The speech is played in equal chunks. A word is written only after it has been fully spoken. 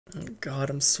Oh God,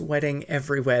 I'm sweating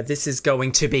everywhere. This is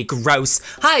going to be gross.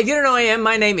 Hi, if you don't know who I am,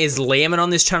 my name is Liam, and on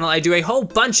this channel I do a whole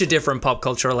bunch of different pop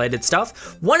culture related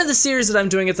stuff. One of the series that I'm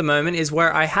doing at the moment is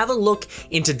where I have a look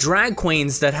into drag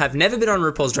queens that have never been on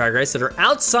Rupaul's Drag Race, that are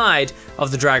outside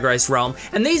of the Drag Race realm,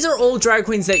 and these are all drag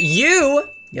queens that you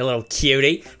little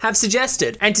cutie, have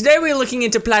suggested. And today we're looking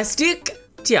into Plastique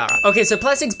Tiara. Okay, so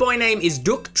Plastique's boy name is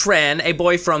Duc Tran, a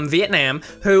boy from Vietnam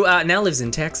who now lives in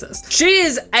Texas. She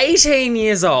is 18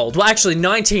 years old. Well, actually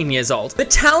 19 years old. The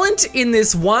talent in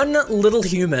this one little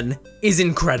human is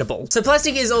incredible. So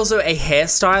Plastique is also a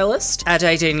hairstylist at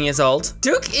 18 years old.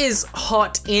 Duc is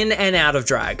hot in and out of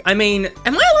drag. I mean,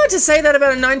 am I allowed to say that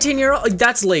about a 19-year-old?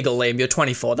 That's legal, Liam. You're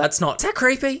 24. That's not. Is that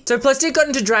creepy? So Plastique got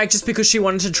into drag just because she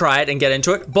wanted to try it and get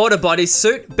into it. Bought a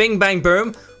bodysuit. Bing, bang,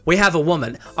 boom. We have a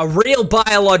woman, a real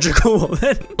biological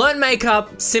woman. Learned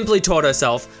makeup, simply taught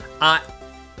herself,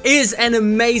 is an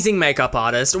amazing makeup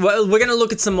artist. We're gonna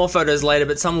look at some more photos later,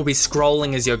 but some will be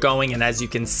scrolling as you're going, and as you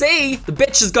can see, the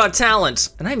bitch has got talent.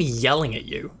 And I'm yelling at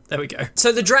you. There we go.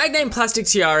 So the drag name Plastique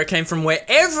Tiara came from where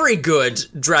every good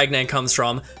drag name comes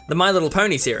from, the My Little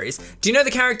Pony series. Do you know the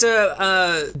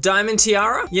character, Diamond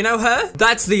Tiara? You know her?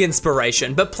 That's the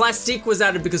inspiration. But Plastique was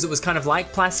added because it was kind of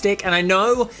like plastic, and I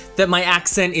know that my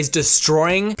accent is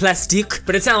destroying plastique,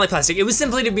 but it sounded like plastic. It was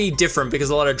simply to be different because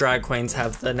a lot of drag queens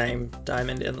have the name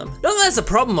Diamond in them. Not that that's a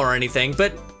problem or anything,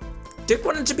 but Duc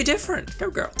wanted to be different. Go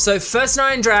girl. So first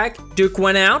night in drag, Duc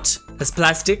went out as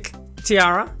Plastique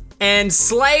Tiara and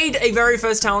slayed a very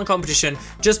first talent competition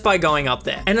just by going up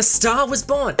there. And a star was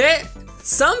born.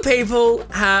 Some people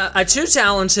are too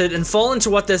talented and fall into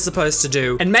what they're supposed to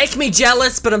do and make me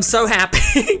jealous, but I'm so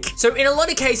happy. So in a lot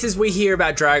of cases, we hear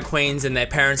about drag queens and their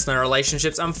parents and their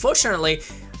relationships. Unfortunately,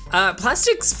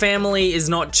 Plastique's family is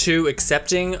not too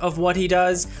accepting of what he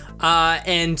does.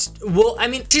 And, well, I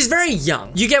mean, she's very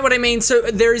young. You get what I mean? So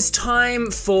there is time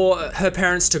for her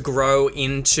parents to grow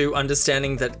into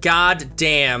understanding that, god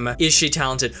damn, is she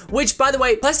talented. Which, by the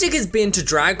way, Plastique has been to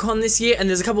DragCon this year, and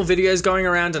there's a couple videos going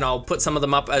around, and I'll put some of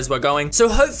them up as we're going. So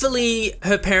hopefully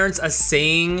her parents are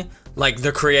seeing like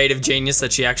the creative genius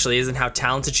that she actually is and how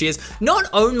talented she is, not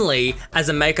only as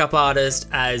a makeup artist,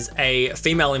 as a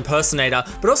female impersonator,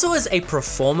 but also as a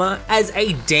performer, as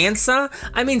a dancer.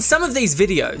 I mean, some of these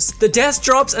videos, the death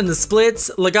drops and the splits,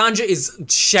 Laganja is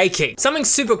shaking. Something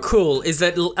super cool is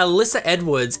that Alyssa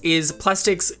Edwards is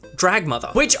Plastique's drag mother,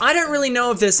 which I don't really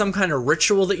know if there's some kind of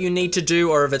ritual that you need to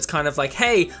do, or if it's kind of like,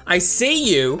 hey, I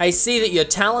see you, I see that you're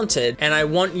talented, and I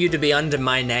want you to be under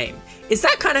my name. Is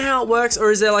that kind of how it works,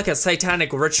 or is there like a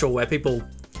satanic ritual where people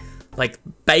like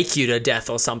bake you to death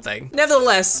or something?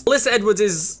 Nevertheless, Alyssa Edwards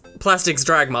is Plastique's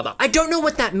drag mother. I don't know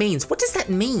what that means. What does that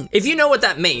mean? If you know what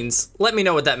that means, let me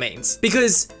know what that means.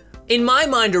 Because in my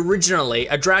mind, originally,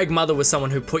 a drag mother was someone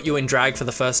who put you in drag for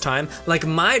the first time. Like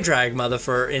my drag mother,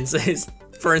 for instance,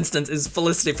 is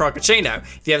Felicity Froccaccino.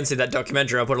 If you haven't seen that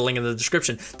documentary, I'll put a link in the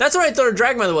description. That's what I thought a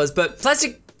drag mother was, but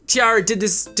Plastique Tiara did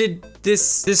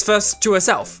this first to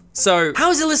herself. So how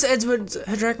is Alyssa Edwards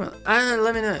her drag mother?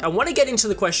 Let me know. I want to get into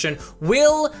the question,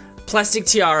 will Plastique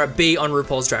Tiara be on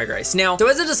Rupaul's Drag Race? Now, so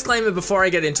as a disclaimer, before I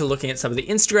get into looking at some of the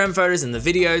Instagram photos and the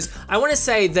videos, I want to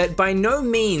say that by no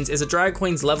means is a drag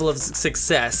queen's level of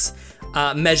success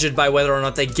measured by whether or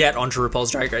not they get onto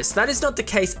Rupaul's Drag Race. That is not the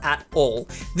case at all.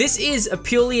 This is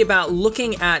purely about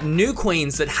looking at new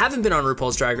queens that haven't been on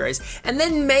Rupaul's Drag Race, and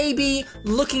then maybe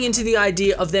looking into the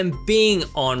idea of them being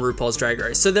on Rupaul's Drag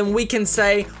Race. So then we can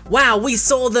say, wow, we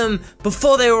saw them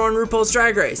before they were on Rupaul's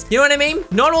Drag Race. You know what I mean?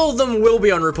 Not all of them will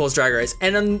be on Rupaul's Drag Race,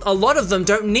 and a lot of them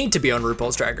don't need to be on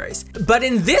Rupaul's Drag Race. But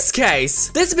in this case,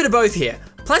 there's a bit of both here.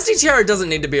 Plastique Tiara doesn't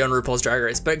need to be on Rupaul's Drag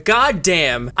Race, but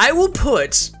goddamn, I would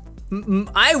put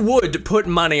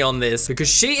money on this because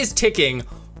she is ticking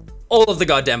all of the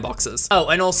goddamn boxes. Oh,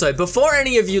 and also, before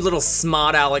any of you little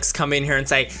smart Alex come in here and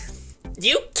say,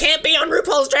 you can't be on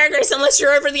Rupaul's Drag Race unless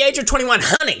you're over the age of 21,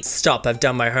 honey. Stop, I've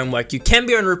done my homework. You can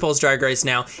be on Rupaul's Drag Race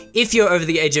now if you're over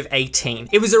the age of 18.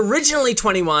 It was originally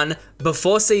 21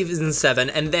 before season 7,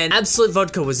 and then Absolute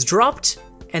Vodka was dropped,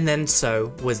 and then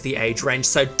so was the age range,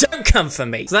 so don't come for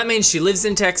me. So that means she lives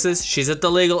in Texas, she's at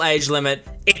the legal age limit,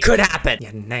 it could happen.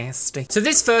 You're nasty. So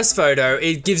this first photo,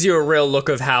 it gives you a real look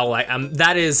of how like,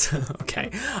 that is,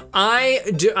 okay.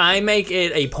 I make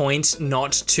it a point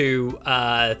not to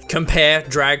compare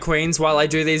drag queens while I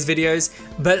do these videos,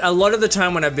 but a lot of the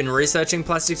time when I've been researching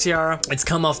Plastique Tiara, it's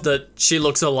come off that she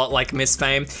looks a lot like Miss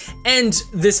Fame, and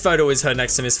this photo is her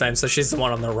next to Miss Fame, so she's the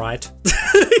one on the right.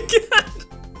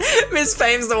 Miss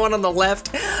Fame's the one on the left.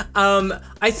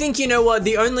 I think, you know what,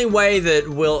 the only way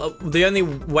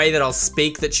that I'll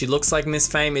speak that she looks like Miss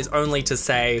Fame is only to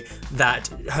say that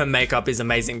her makeup is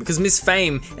amazing, because Miss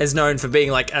Fame is known for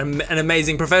being like an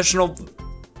amazing professional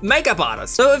makeup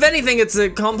artist. So if anything, it's a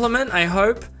compliment, I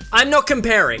hope. I'm not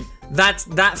comparing.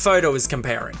 That photo is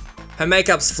comparing. Her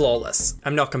makeup's flawless.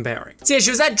 I'm not comparing. So yeah,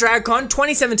 she was at DragCon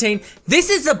 2017.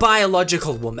 This is a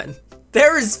biological woman.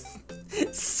 There is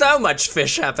so much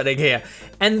fish happening here.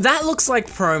 And that looks like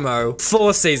promo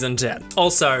for season 10.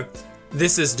 Also,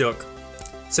 this is Duke.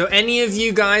 So any of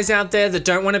you guys out there that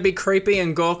don't want to be creepy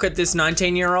and gawk at this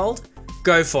 19-year-old,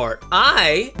 go for it.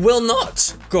 I will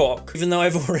not gawk, even though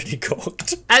I've already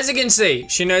gawked. As you can see,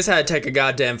 she knows how to take a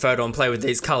goddamn photo and play with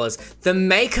these colors. The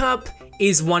makeup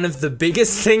is one of the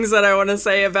biggest things that I want to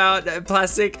say about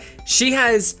Plastic. She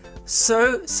has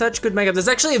such good makeup. There's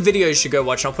actually a video you should go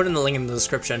watch, and I'll put in the link in the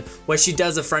description, where she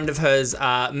does a friend of hers,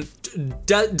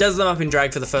 does them up in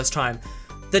drag for the first time.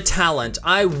 The talent,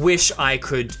 I wish I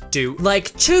could do like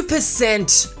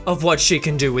 2% of what she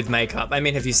can do with makeup. I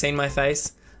mean, have you seen my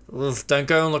face? Oof, don't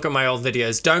go and look at my old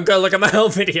videos. Don't go look at my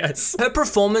old videos. Her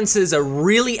performances are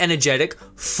really energetic,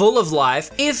 full of life.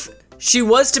 If she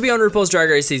was to be on Rupaul's Drag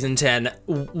Race season 10,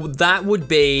 that would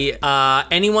be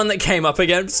anyone that came up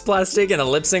against Plastic in a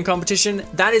lip sync competition.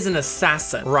 That is an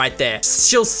assassin right there.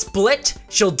 She'll split,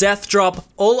 she'll death drop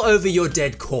all over your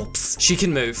dead corpse. She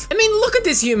can move. I mean, look at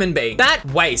this human being. That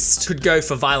waist could go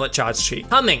for Violet Chachki.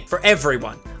 Humming for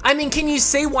everyone. I mean, can you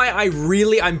see why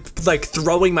I'm like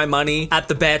throwing my money at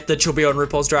the bet that she'll be on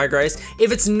Rupaul's Drag Race?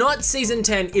 If it's not season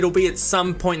 10, it'll be at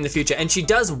some point in the future. And she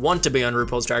does want to be on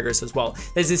Rupaul's Drag Race as well.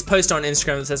 There's this post on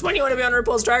Instagram that says, when do you want to be on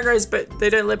Rupaul's Drag Race? But they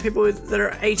don't let people that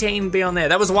are 18 be on there.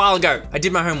 That was a while ago. I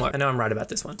did my homework. I know I'm right about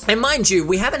this one. And mind you,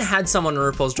 we haven't had someone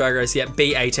on Rupaul's Drag Race yet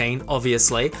be 18,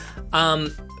 obviously.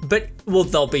 But, well,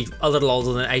 they'll be a little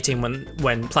older than 18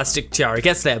 when Plastique Tiara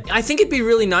gets there. I think it'd be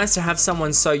really nice to have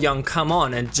someone so young come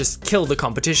on and just kill the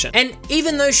competition. And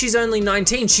even though she's only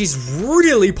 19, she's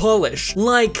really polished.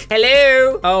 Like,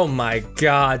 hello. Oh my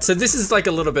God. So this is like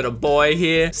a little bit of boy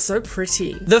here. So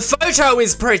pretty. The photo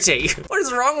is pretty. What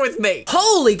is wrong with me?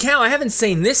 Holy cow, I haven't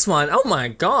seen this one. Oh my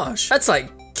gosh. That's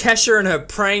like Kesha in her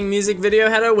praying music video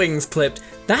had her wings clipped.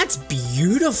 That's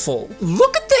beautiful.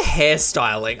 Look at the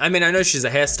hairstyling. I mean, I know she's a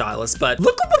hairstylist, but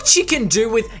look at what she can do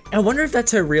with, I wonder if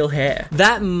that's her real hair.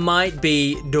 That might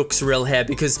be Duke's real hair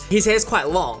because his hair's quite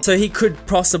long. So he could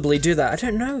possibly do that. I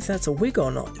don't know if that's a wig or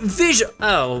not.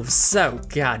 Oh, so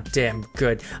goddamn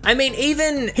good. I mean,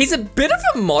 even, he's a bit of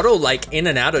a model, like in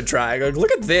and out of drag. Like,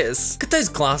 look at this. Look at those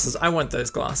glasses. I want those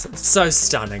glasses. So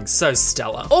stunning, so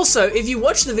stellar. Also, if you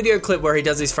watch the video clip where he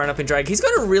does his friend up in drag, he's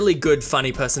got a really good,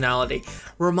 funny personality.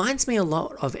 Reminds me a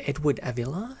lot of Edward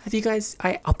Avila. Have you guys,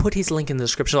 I'll put his link in the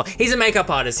description. He's a makeup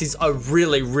artist. He's a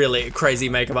really, really crazy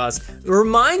makeup artist.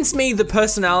 Reminds me the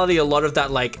personality a lot of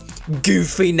that like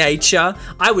goofy nature.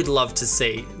 I would love to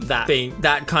see that being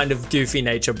that kind of goofy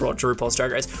nature brought to Rupaul's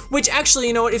Drag Race. Which actually,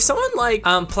 you know what, if someone like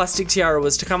Plastique Tiara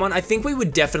was to come on, I think we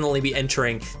would definitely be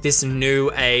entering this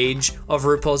new age of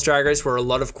Rupaul's Drag Race where a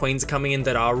lot of queens are coming in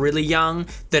that are really young,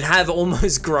 that have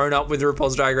almost grown up with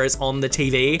Rupaul's Drag Race on the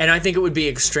TV. And I think it would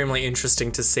be extremely interesting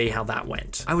to see how that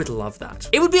went. I would love that.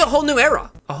 It would be a whole new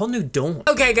era, a whole new dawn.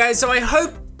 Okay guys, so I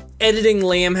hope Editing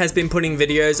Liam has been putting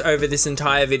videos over this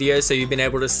entire video, so you've been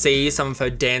able to see some of her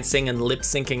dancing and lip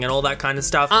syncing and all that kind of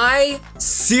stuff. I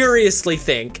seriously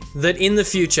think that in the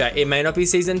future, it may not be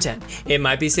season 10, it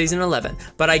might be season 11,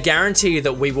 but I guarantee you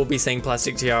that we will be seeing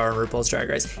Plastique Tiara on Rupaul's Drag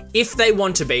Race, if they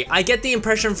want to be. I get the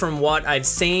impression from what I've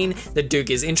seen that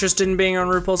Duke is interested in being on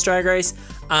Rupaul's Drag Race.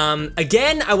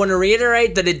 Again, I want to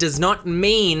reiterate that it does not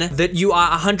mean that you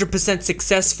are 100%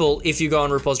 successful if you go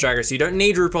on Rupaul's Drag Race. You don't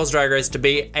need Rupaul's Drag Race to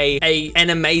be an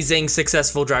amazing,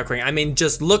 successful drag queen. I mean,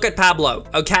 just look at Pablo,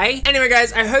 okay? Anyway,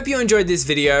 guys, I hope you enjoyed this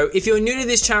video. If you're new to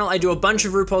this channel, I do a bunch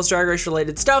of Rupaul's Drag Race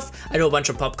related stuff. I do a bunch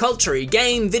of pop culture,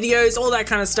 game, videos, all that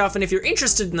kind of stuff. And if you're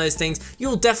interested in those things,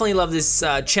 you'll definitely love this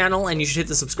channel, and you should hit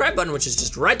the subscribe button, which is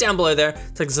just right down below there.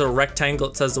 It's like this little rectangle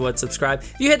that says the word subscribe.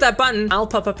 If you hit that button, I'll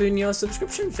pop up in your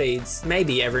subscription feeds.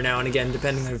 Maybe every now and again,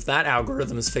 depending on if that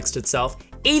algorithm has fixed itself.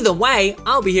 Either way,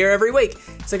 I'll be here every week.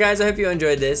 So guys, I hope you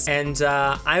enjoyed this, and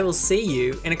I will see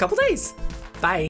you in a couple days. Bye.